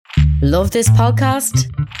Love this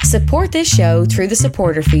podcast? Support this show through the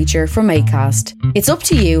supporter feature from Acast. It's up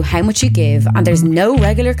to you how much you give, and there's no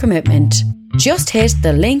regular commitment. Just hit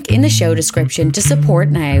the link in the show description to support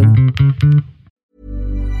now.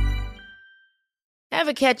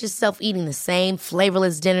 Ever catch yourself eating the same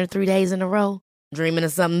flavorless dinner 3 days in a row? Dreaming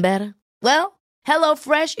of something better? Well,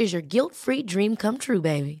 HelloFresh is your guilt-free dream come true,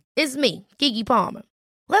 baby. It's me, Keke Palmer.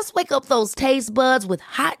 Let's wake up those taste buds with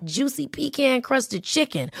hot, juicy pecan-crusted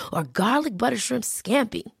chicken or garlic butter shrimp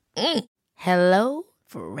scampi. Hello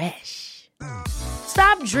Fresh.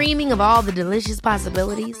 Stop dreaming of all the delicious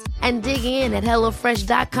possibilities and dig in at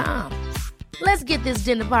HelloFresh.com. Let's get this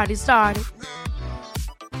dinner party started.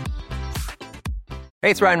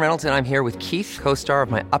 Hey, it's Ryan Reynolds, and I'm here with Keith, co-star of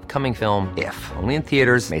my upcoming film, If, only in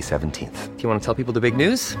theaters May 17th. Do you want to tell people the big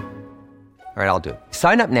news? All right, I'll do it.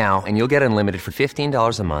 Sign up now and you'll get unlimited for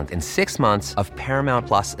 $15 a month and 6 months of Paramount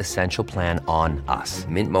Plus Essential Plan on us.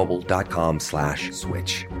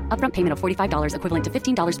 MintMobile.com/switch. Upfront payment of $45 equivalent to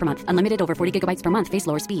 $15 per month. Unlimited over 40 gigabytes per month. Face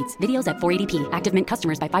lower speeds. Videos at 480p. Active Mint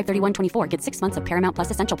customers by 531.24 get 6 months of Paramount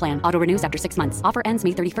Plus Essential Plan. Auto renews after 6 months. Offer ends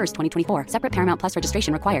May 31st, 2024. Separate Paramount Plus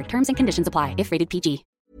registration required. Terms and conditions apply if rated PG.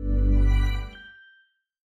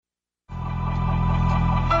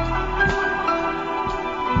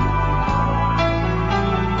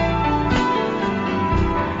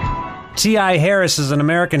 T.I. Harris is an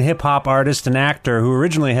American hip-hop artist and actor who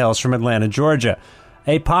originally hails from Atlanta, Georgia.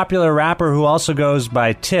 A popular rapper who also goes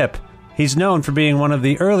by Tip, he's known for being one of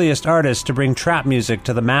the earliest artists to bring trap music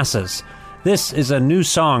to the masses. This is a new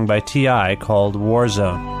song by T.I. called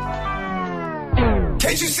Warzone.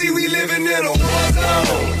 Can't you see we living in a war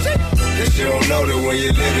zone? Cause you don't know that when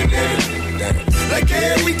you're living in it. Like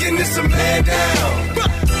every weekend it's a man down.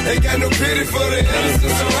 Ain't got no pity for the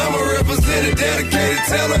innocent, so I'm a representative dedicated,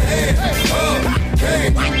 tell her, hey, up,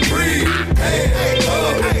 can't breathe, hey,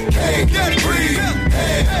 up, can't breathe,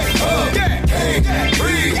 hey, up, can't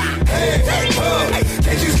breathe, hey, up.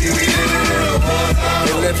 Can't you see we living in a war zone?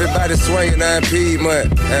 They left everybody swinging on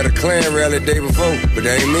Piedmont at a Klan rally the day before, but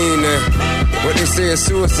they ain't mean that. What they say is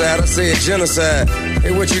suicide, I say it's genocide.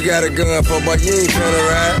 Hey, what you got a gun for, but you ain't finna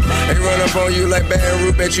ride. They run up on you like Baton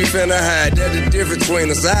Rouge, bet you finna hide. That's the difference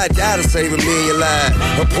between us. I die to save a million lives.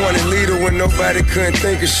 Appointed leader when nobody couldn't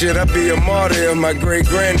think of shit. I'd be a martyr if my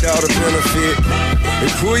great-granddaughter benefit. They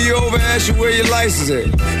pull you over, ask you where your license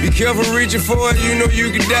at. Be careful reaching for it, you know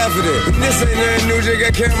you can die for that. And this ain't nothing new, just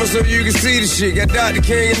got cameras so you can see the shit. Got Dr.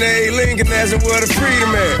 King and the A. Lincoln asking where the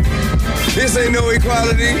freedom at. This ain't no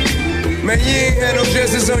equality. Man, you ain't had no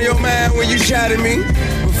justice on your mind when you shot at me.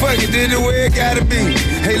 But fuck it, did the way it gotta be.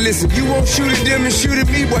 Hey, listen, you won't shoot at them and shoot at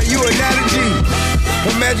me, boy, you are not a G.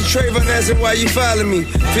 Imagine Trayvon asking why you follow me.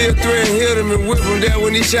 Feel threat and hit him and whip him down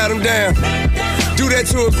when he shot him down. Do that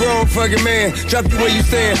to a grown fucking man. Drop you where you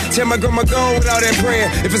stand. Tell my grandma gone without that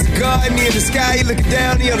praying. If it's a God in me in the sky, he looking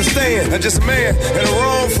down, he understand. I'm just a man and a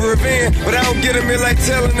wrong for revenge. But I don't get him in like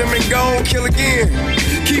telling him and go on, kill again.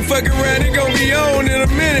 Keep fucking around, it gon' be on in a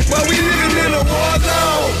minute. While we living in a war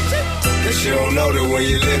zone. Cause you don't know that when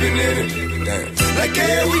you're living in it. Damn. Like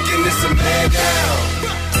every weekend it's a man down.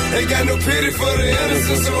 Ain't got no pity for the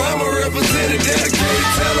innocent, so I'm a representative dedicated.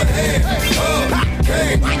 Tell her, hey, up,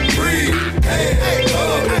 can't breathe, hey,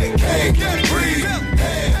 up, can't breathe,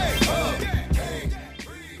 hey, up, can't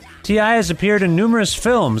breathe. T.I. has appeared in numerous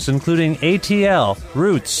films, including ATL,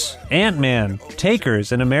 Roots, Ant-Man,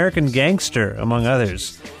 Takers, and American Gangster, among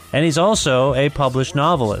others. And he's also a published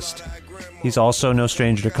novelist. He's also no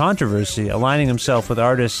stranger to controversy, aligning himself with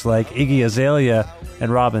artists like Iggy Azalea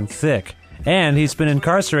and Robin Thicke. And he's been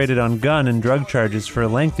incarcerated on gun and drug charges for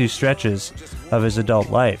lengthy stretches of his adult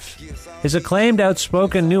life. His acclaimed,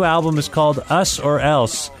 outspoken new album is called Us or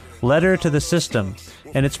Else, Letter to the System,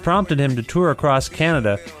 and it's prompted him to tour across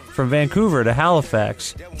Canada from Vancouver to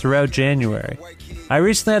Halifax throughout January. I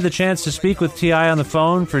recently had the chance to speak with T.I. on the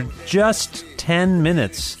phone for just 10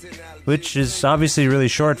 minutes, which is obviously really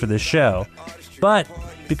short for this show. But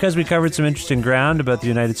because we covered some interesting ground about the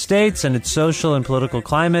United States and its social and political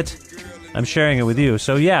climate, I'm sharing it with you.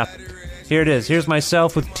 So yeah, here it is. Here's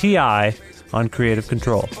myself with T.I. on Creative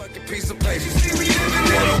Control. Cause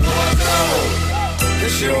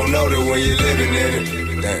you don't know that when you're living in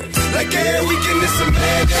it. Damn. Like every weekend it's a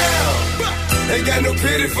man down. Ain't got no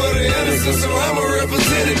pity for the innocent, so I'm a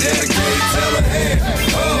representative dedicated. Tell her, hey,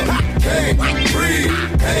 up, can't breathe,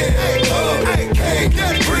 hey, up,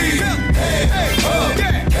 can't breathe, hey, up,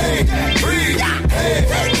 can't breathe, hey,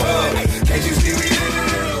 up. Can't you see we living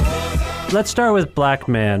in a war zone? Let's start with Black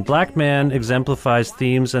Man. Black Man exemplifies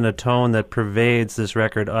themes and a tone that pervades this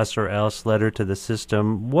record, Us or Else, Letter to the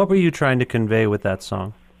System. What were you trying to convey with that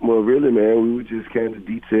song? Well, really, man, we were just kind of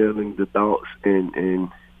detailing the thoughts and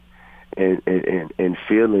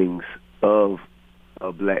feelings of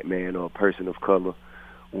a black man or a person of color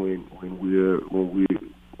when we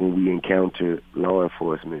encounter law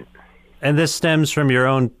enforcement. And this stems from your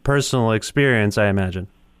own personal experience, I imagine.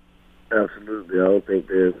 Absolutely. I don't think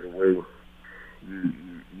there's a way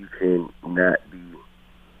you can not be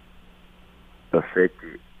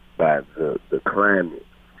affected by the climate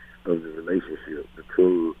of the relationship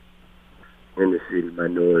between inner city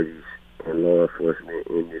minorities and law enforcement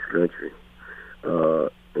in this country.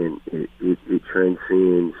 And it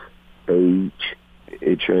transcends age,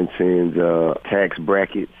 it transcends tax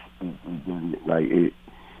brackets. Like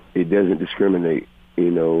it doesn't discriminate,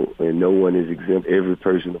 and no one is exempt. Every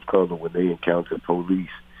person of color, when they encounter police,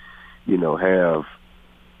 have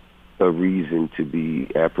a reason to be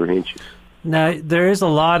apprehensive. Now, there is a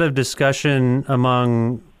lot of discussion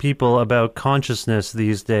among people about consciousness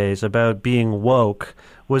these days, about being woke.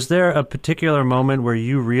 Was there a particular moment where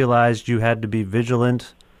you realized you had to be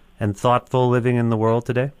vigilant and thoughtful living in the world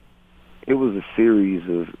today? It was a series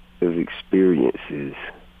of experiences.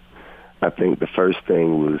 I think the first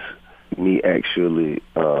thing was me actually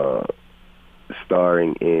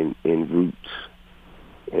starring in Roots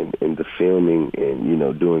and the filming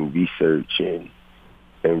and, doing research and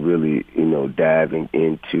really, diving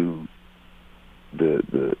into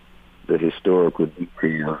the historical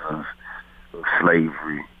details of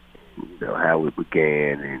slavery, how it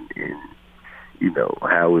began and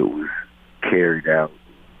how it was carried out,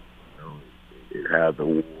 and how the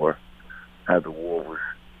war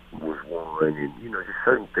was won, and just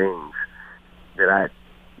certain things that I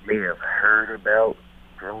may have heard about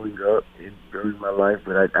growing up and during my life,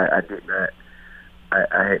 but I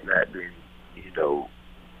had not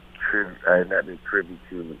been privy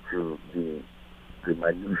to the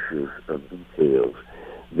minutiae of details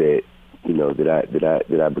that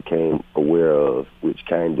I became aware of, which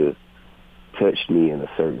kind of touched me in a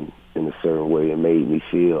certain way and made me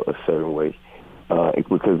feel a certain way,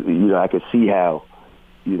 because I could see how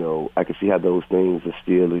those things are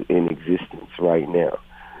still in existence right now.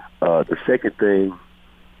 The second thing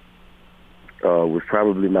was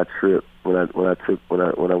probably my trip when I went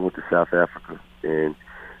to South Africa and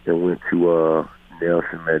went to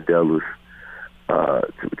Nelson Mandela's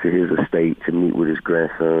to his estate to meet with his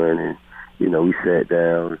grandson, and we sat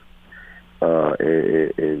down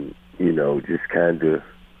and just kind of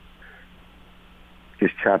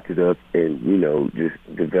just chopped it up and just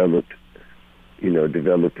developed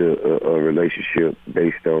a relationship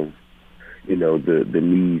based on the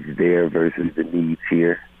needs there versus the needs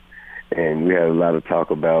here. And we had a lot of talk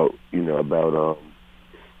about Mr.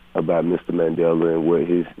 Mandela and what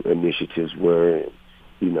his initiatives were, and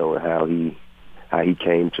and how he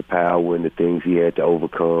came to power and the things he had to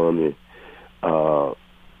overcome, and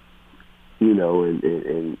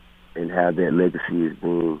how that legacy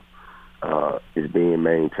is being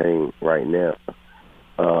maintained right now.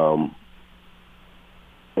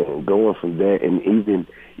 And going from that, and even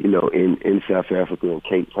in South Africa and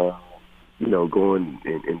Cape Town, going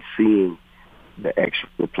and seeing the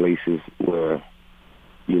actual places where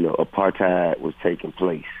apartheid was taking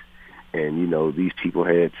place, and these people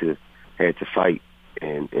had to fight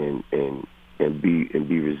and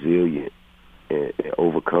be resilient and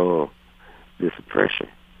overcome this oppression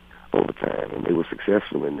over time, and they were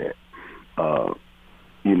successful in that.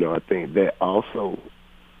 I think that also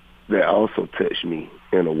touched me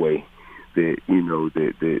in a way that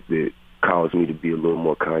that caused me to be a little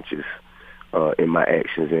more conscious in my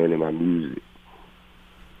actions and in my music.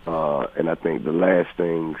 And I think the last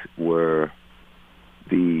things were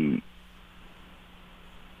the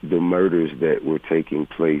murders that were taking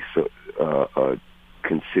place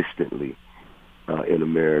consistently in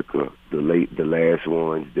America. The last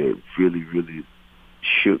ones that really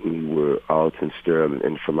shook me were Alton Sterling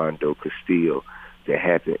and Philando Castile. That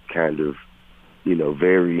happened kind of,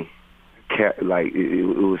 very it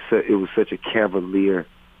was such a cavalier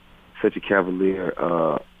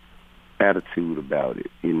attitude about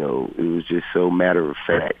it. It was just so matter of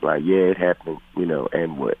fact. Like, yeah, it happened.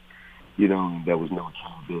 And what? There was no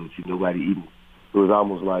accountability. It was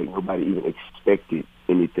almost like nobody even expected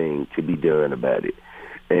anything to be done about it.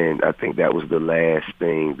 And I think that was the last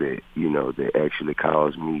thing that, that actually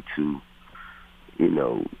caused me to,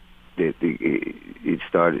 that it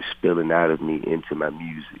started spilling out of me into my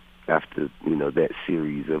music after, that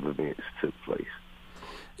series of events took place.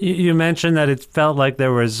 You mentioned that it felt like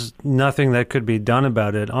there was nothing that could be done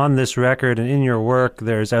about it. On this record and in your work,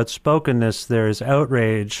 there's outspokenness, there's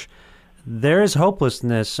outrage, there is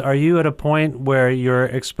hopelessness. Are you at a point where you're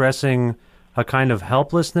expressing a kind of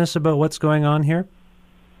helplessness about what's going on here?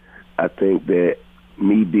 I think that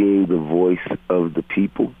me being the voice of the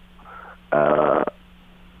people,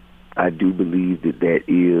 I do believe that that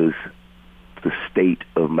is the state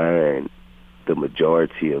of mind the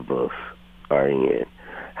majority of us are in.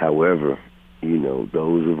 However, you know,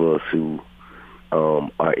 those of us who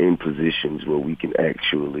are in positions where we can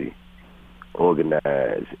actually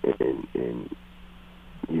organize and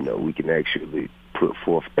you know, we can actually put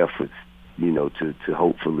forth efforts, you know, to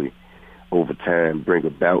hopefully over time bring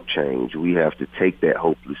about change. We have to take that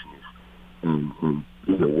hopelessness and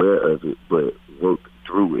be aware of it, but work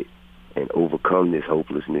through it and overcome this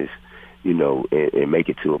hopelessness, you know, and make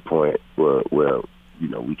it to a point where you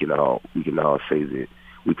know, we can all say that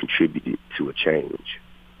we contributed to a change.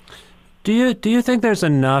 Do you think there's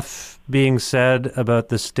enough being said about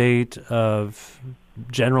the state of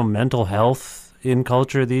general mental health in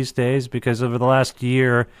culture these days? Because over the last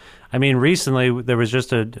year, I mean, recently there was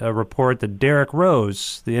just a report that Derrick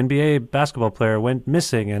Rose, the NBA basketball player, went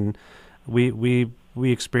missing, and we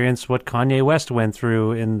experienced what Kanye West went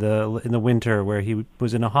through in the winter, where he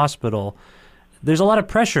was in a hospital. There's a lot of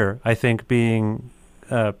pressure, I think, being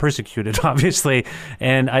persecuted, obviously,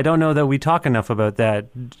 and I don't know that we talk enough about that.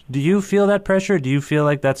 Do you feel that pressure? Do you feel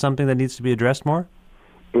like that's something that needs to be addressed more?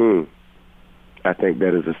 I think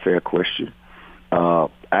that is a fair question. I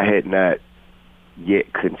had not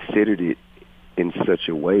yet considered it in such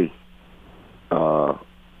a way. I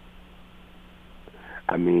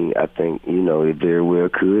mean, I think, you know, it very well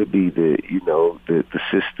could be that, you know, the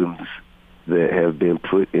systems that have been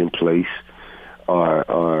put in place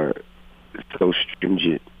are so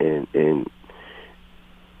stringent and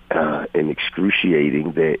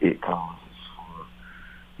excruciating that it causes for,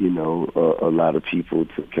 you know, a lot of people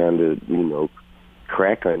to kind of, you know,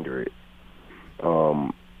 crack under it.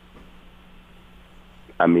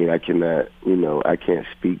 I mean, I cannot, you know, I can't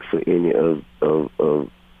speak for any of the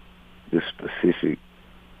specific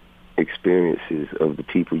experiences of the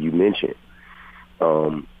people you mentioned.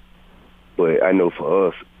 But I know for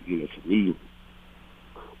us, you know, for me,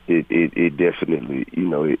 it definitely, you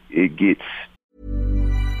know, it gets.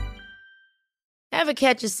 Ever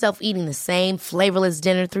catch yourself eating the same flavorless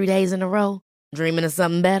dinner 3 days in a row? Dreaming of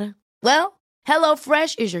something better? Well,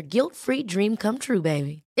 HelloFresh is your guilt-free dream come true,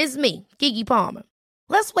 baby. It's me, Keke Palmer.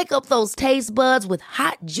 Let's wake up those taste buds with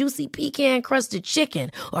hot, juicy pecan-crusted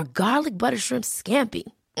chicken or garlic butter shrimp scampi.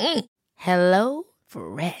 Hello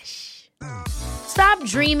Fresh. Stop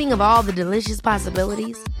dreaming of all the delicious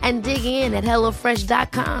possibilities and dig in at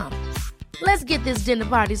HelloFresh.com. Let's get this dinner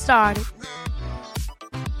party started.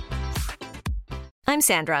 I'm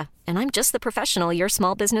Sandra, and I'm just the professional your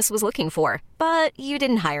small business was looking for. But you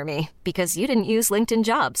didn't hire me because you didn't use LinkedIn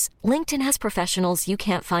Jobs. LinkedIn has professionals you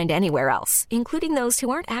can't find anywhere else, including those who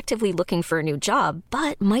aren't actively looking for a new job,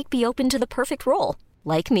 but might be open to the perfect role,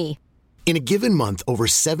 like me. In a given month, over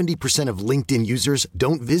 70% of LinkedIn users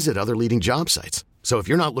don't visit other leading job sites. So if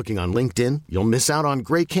you're not looking on LinkedIn, you'll miss out on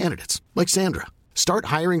great candidates like Sandra. Start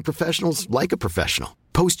hiring professionals like a professional.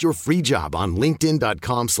 Post your free job on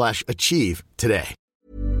linkedin.com/achieve today.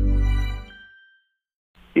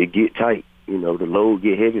 It get tight, you know, the load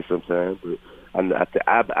get heavy sometimes, but I'm a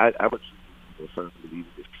firm believer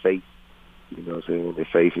that faith, you know what I'm saying, that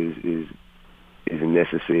faith is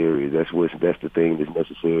necessary. That's the thing that's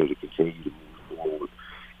necessary to continue to move forward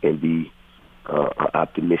and be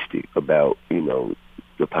optimistic about, you know,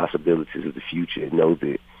 the possibilities of the future, and know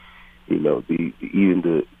that, you know, even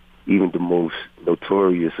the most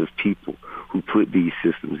notorious of people who put these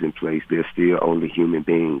systems in place, they're still only human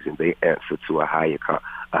beings, and they answer to a higher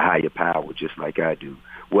power, just like I do,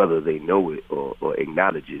 whether they know it or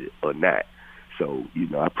acknowledge it or not. So, you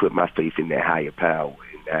know, I put my faith in that higher power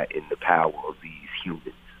and not in the power of these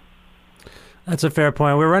humans. That's a fair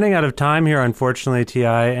point. We're running out of time here, unfortunately,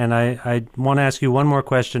 T.I., and I want to ask you one more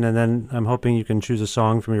question, and then I'm hoping you can choose a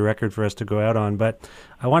song from your record for us to go out on. But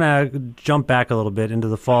I want to jump back a little bit into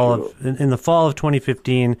the fall in the fall of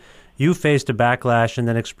 2015. You faced a backlash and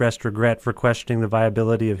then expressed regret for questioning the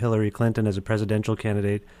viability of Hillary Clinton as a presidential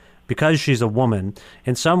candidate because she's a woman.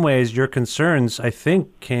 In some ways, your concerns, I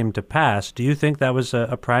think, came to pass. Do you think that was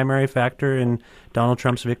a primary factor in Donald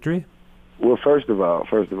Trump's victory? Well, first of all,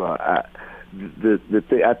 I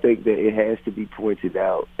think that it has to be pointed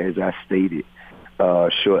out, as I stated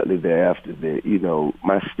shortly thereafter, that, you know,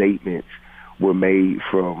 my statements were made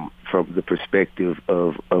from the perspective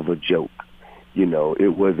of a joke. You know,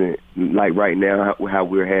 it wasn't like right now how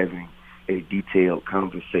we're having a detailed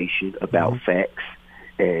conversation about facts.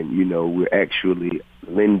 and we're actually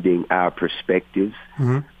lending our perspectives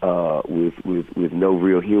with no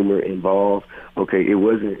real humor involved. Okay, it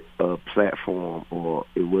wasn't a platform or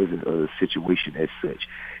it wasn't a situation as such.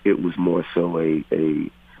 It was more so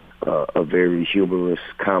a very humorous,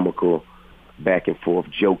 comical, back and forth,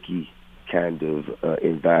 jokey kind of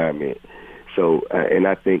environment. So, and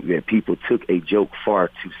I think that people took a joke far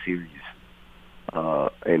too serious.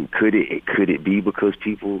 And could it be because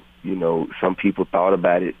people, some people thought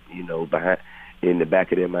about it, in the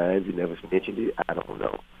back of their minds and never mentioned it? I don't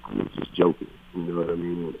know. I was just joking. You know what I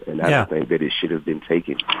mean? And I don't think that it should have been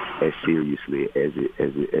taken as seriously as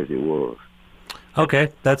it was. Okay,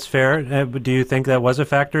 that's fair. Do you think that was a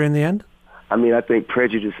factor in the end? I mean, I think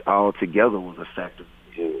prejudice altogether was a factor.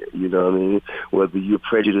 You know what I mean? Whether you're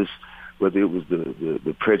prejudiced, whether it was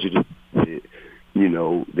the prejudice that,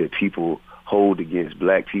 that people hold against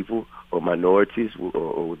black people or minorities,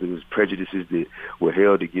 or whether it was prejudices that were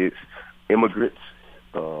held against immigrants,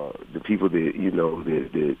 the people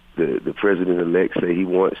that, the president-elect say he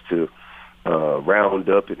wants to round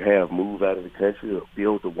up and have move out of the country or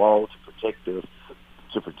build the wall to protect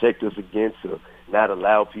us against, or not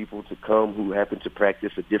allow people to come who happen to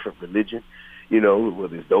practice a different religion,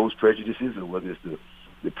 whether it's those prejudices or whether it's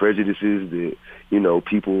the prejudices that,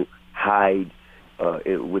 people hide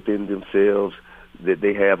within themselves that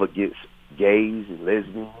they have against gays and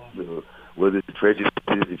lesbians, or whether it's the prejudices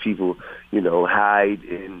that people, hide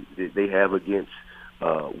and that they have against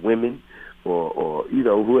women, or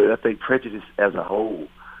I think prejudice as a whole,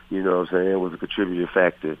 was a contributing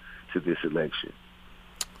factor to this election.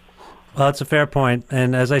 Well, that's a fair point.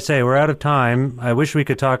 And as I say, we're out of time. I wish we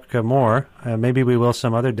could talk more. Maybe we will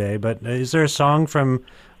some other day. But is there a song from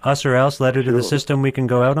Us or Else, Letter to the System, we can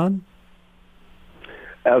go out on?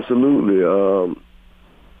 Absolutely.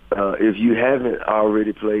 If you haven't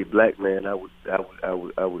already played Black Man, I would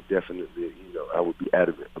definitely, I would be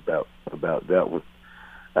adamant about that one.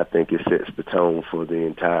 I think it sets the tone for the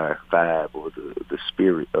entire vibe or the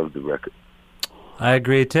spirit of the record. I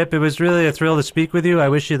agree. Tip, it was really a thrill to speak with you. I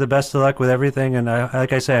wish you the best of luck with everything, and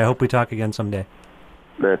like I say, I hope we talk again someday.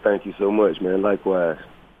 Man, thank you so much, man. Likewise.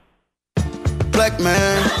 Black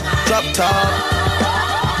man, drop top.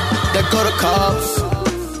 They go to cops.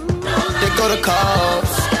 They go to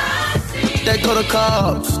cops. They go to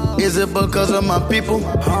cops. Is it because of my people?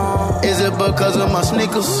 Is it because of my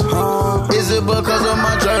sneakers? Is it because of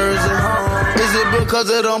my jersey? Is it because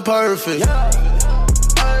of them perfect?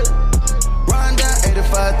 Riding down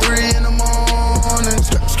 85-3 in the morning.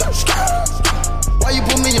 Why you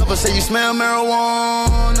put me up and say you smell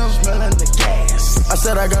marijuana? Smelling the gas. I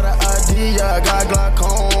said I got an ID, yeah, I got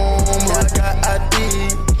glaucoma. Yeah, I got ID.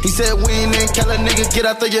 He said we ain't in Cali, nigga, get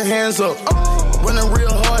out, throw your hands up. Running real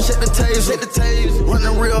hard, shake the taser.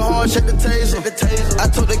 Running real hard, shake the taser. I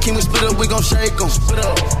told the king we split up, we gon' shake 'em.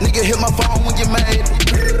 Nigga hit my phone when you made it.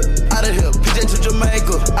 Out of here, PJ to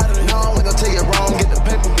Jamaica. No, we gon' take it wrong, get the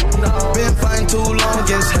paper. Been fighting too long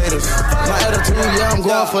against haters. My attitude, yeah, I'm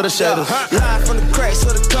going for the shadows. Live from the cracks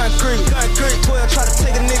of the concrete. 12 try to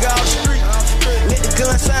take a nigga off the street. Let the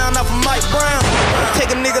gun sound off of Mike Brown. Take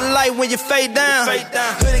a nigga light when you fade down.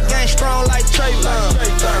 Hoodie gang strong like Trayvon.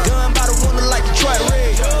 Gun by the window like Detroit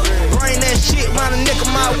Red. Bring that shit round the neck of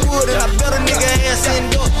my wood, and I bet a nigga ass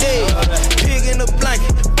end up dead. Pig in the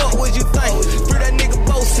blanket, fuck what you think? Free that nigga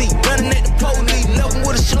Bossy, running at the police. Left him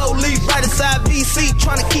with a slow leaf, right inside VC.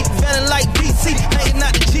 Trying to keep vanning like DC. Hanging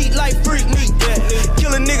out the Jeep like Freak Me.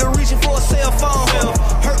 Kill a nigga reaching for a cell phone.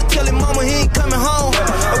 Hurt to tell him mama he ain't coming home.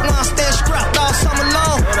 But when I stand strapped all summer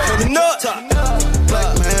long. Nuts.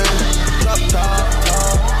 Black man, drop top.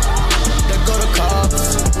 They go to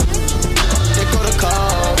cops. They go to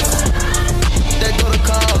cops. They go to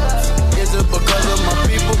cops. Is it because of my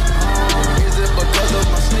people? Is it because of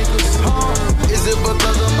my sneakers? Is it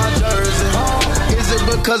because of my jersey? Is it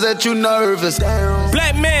because that you nervous?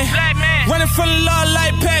 Black man, running from the law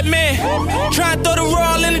like Pac-Man. Try to throw the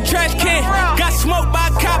roll in the trash can. Got smoked by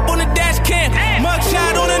a cop on the dash cam.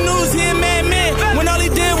 Mugshot on the news, he a madman. When all he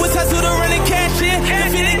did was hustle to run and cash in. The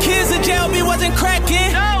 50 kids in jail, we wasn't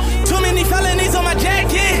cracking. Too many felonies on my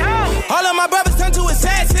jacket. All of my brothers turned to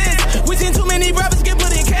assassins. We seen too many brothers get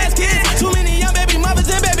put in caskets. Too many young baby mothers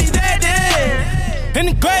and baby daddies. In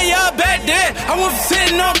the graveyard back there, I went from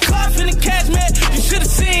sitting on the cuff in the cash man. You should've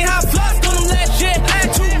seen how I flossed on them last year.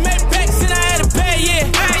 2 Maybachs and I had a bad year.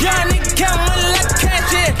 Young nigga count money like a cash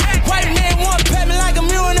year. White man wanna pay me like a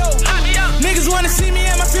mural. Niggas wanna see me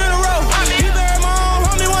at my funeral. You bury my own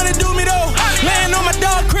homie wanna do me though. Laying on my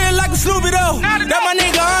dog crib like a Snoopy though. That my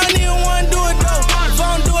nigga, I don't even wanna do it though. If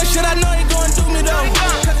I don't do it, shit, I know he gon' do me though.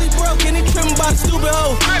 Cause he broke and he trippin' by the stupid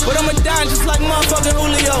hoe. But I'ma I'ma die just like motherfucking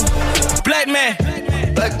Julio. Black man.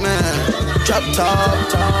 Black man, drop top.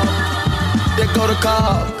 They go to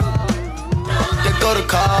cop. They go to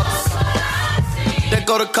cops. They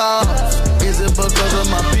go to cops. Is it because of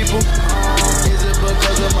my people? Is it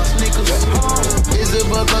because of my sneakers? Is it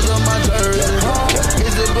because of my jersey?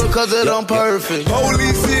 Is it because of I'm perfect?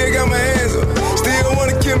 Police see I got my hands up. Still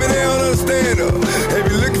wanna kill me, they don't understand up. They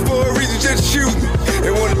be looking for a reason just to shoot me.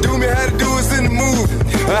 They wanna do me how to do us in the movie.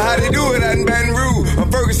 How they do it out in Baton Rouge. I'm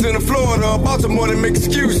Ferguson, Florida, or Baltimore, they make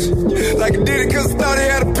excuses. Like I did it cause I thought he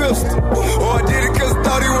had a pistol. Or I did it cause I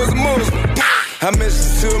thought he was a Muslim. I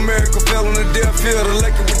mentioned to America, fell on the death field. The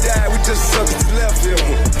lucky we died, we just sucked it to left field.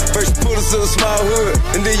 First you put us in a small hood,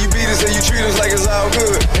 and then you beat us and you treat us like it's all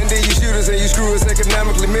good. And then you shoot us and you screw us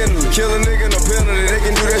economically, mentally. Kill a nigga, no penalty, they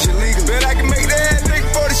can do that shit legal. Bet I can make that take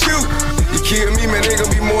for the shoot. You kill me, man, they gon'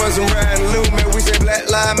 be more than some riding loot. Man, we say black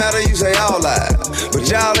lives matter, you say all lives. But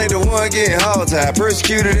y'all ain't the one getting hog-tied,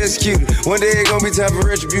 persecuted, executed. One day it gon' be time for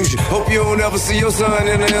retribution. Hope you don't ever see your son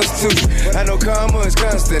in the institution. I know karma is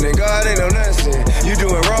constant, and God ain't no nonsense. You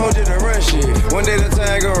doing wrong, just to run shit. One day the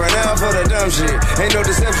time gon' run out for the dumb shit. Ain't no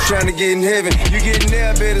deception trying to get in heaven. You getting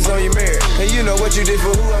there, bet it's on your merit. And you know what you did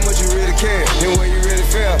for who, how much you really care, and where you really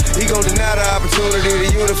fell. He gon' deny the opportunity to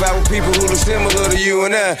unify with people who look similar to you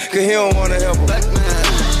and I, cause he don't wanna help him. Black man,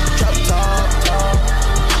 drop top.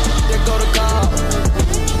 They go to cops.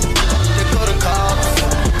 They go to cops.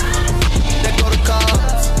 They go to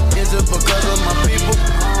cops. Is it because of my people?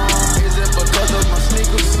 Is it because of my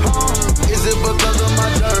sneakers? Is it because of my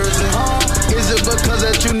jersey? Is it because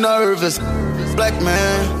that you nervous? Black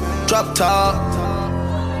man, drop top.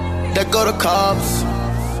 They go to cops.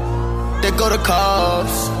 They go to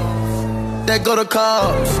cops. They go to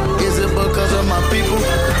cops. Is it because of my people?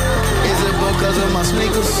 Is it because of my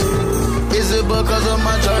sneakers? Is it because of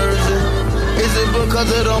my jersey? Is it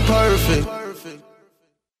because it I'm perfect?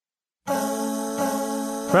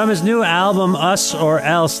 From his new album, Us or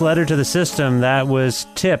Else, Letter to the System, that was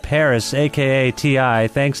Tip Harris, a.k.a. T.I.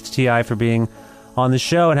 Thanks to T.I. for being on the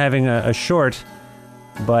show and having a short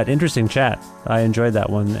but interesting chat. I enjoyed that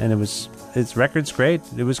one, and his record's great.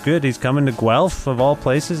 It was good. He's coming to Guelph, of all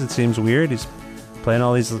places. It seems weird. He's playing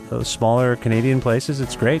all these smaller Canadian places.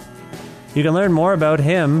 It's great. You can learn more about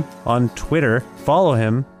him on Twitter. Follow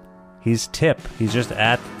him. He's Tip. He's just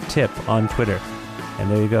at Tip on Twitter. And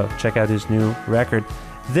there you go. Check out his new record.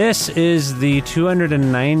 This is the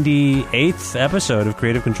 298th episode of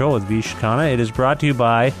Creative Control with Vish Khanna. It is brought to you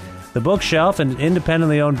by The Bookshelf, an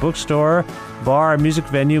independently owned bookstore, bar, music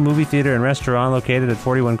venue, movie theater, and restaurant located at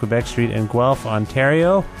 41 Quebec Street in Guelph,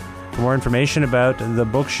 Ontario. For more information about The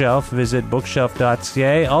Bookshelf, visit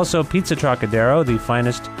bookshelf.ca. Also, Pizza Trocadero, the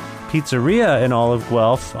finest pizzeria in all of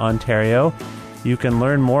Guelph, Ontario. You can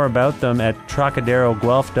learn more about them at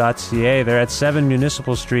trocaderoguelph.ca. They're at 7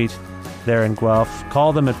 Municipal Street there in Guelph.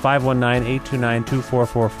 Call them at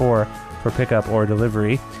 519-829-2444 for pickup or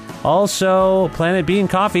delivery. Also, Planet Bean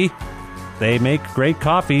Coffee. They make great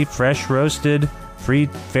coffee, fresh roasted, free,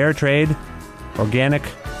 fair trade, organic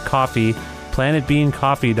coffee.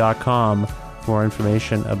 PlanetBeanCoffee.com for more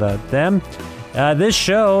information about them. This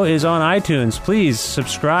show is on iTunes. Please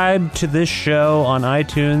subscribe to this show on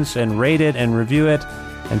iTunes and rate it and review it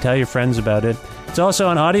and tell your friends about it. It's also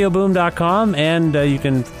on audioboom.com, and you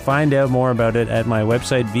can find out more about it at my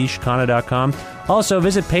website, vishkhanna.com. Also,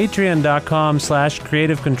 visit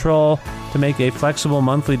patreon.com/creativecontrol to make a flexible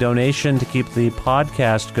monthly donation to keep the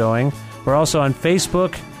podcast going. We're also on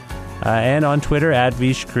Facebook and on Twitter at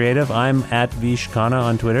Vish Creative. I'm at Vish Khanna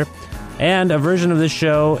on Twitter. And a version of this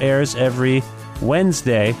show airs every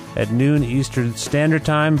Wednesday at noon Eastern Standard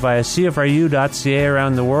Time via CFRU.ca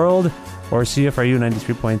around the world, or CFRU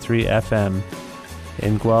 93.3 FM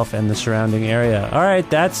in Guelph and the surrounding area. All right,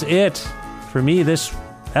 that's it for me this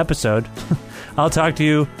episode. I'll talk to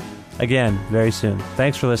you again very soon.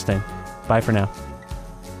 Thanks for listening. Bye for now.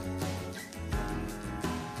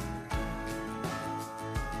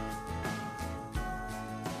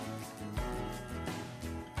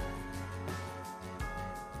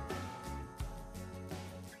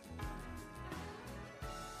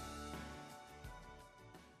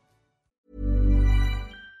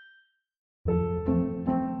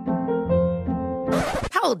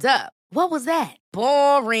 Hold up. What was that?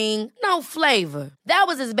 Boring. No flavor. That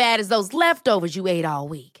was as bad as those leftovers you ate all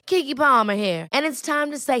week. Keke Palmer here, and it's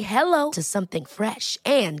time to say hello to something fresh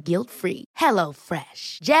and guilt-free. Hello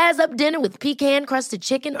Fresh. Jazz up dinner with pecan-crusted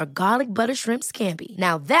chicken or garlic butter shrimp scampi.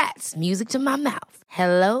 Now that's music to my mouth.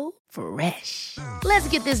 Hello Fresh. Let's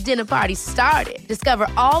get this dinner party started. Discover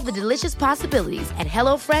all the delicious possibilities at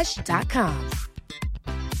HelloFresh.com.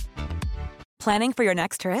 Planning for your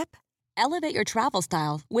next trip? Elevate your travel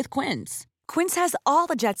style with Quince. Quince has all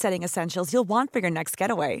the jet-setting essentials you'll want for your next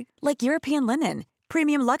getaway, like European linen,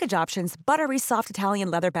 premium luggage options, buttery soft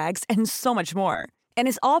Italian leather bags, and so much more. And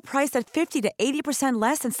is all priced at 50 to 80%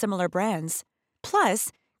 less than similar brands. Plus,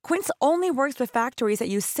 Quince only works with factories that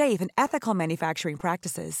use safe and ethical manufacturing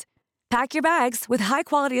practices. Pack your bags with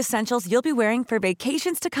high-quality essentials you'll be wearing for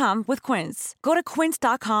vacations to come with Quince. Go to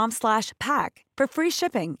quince.com/pack for free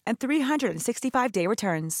shipping and 365-day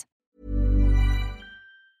returns.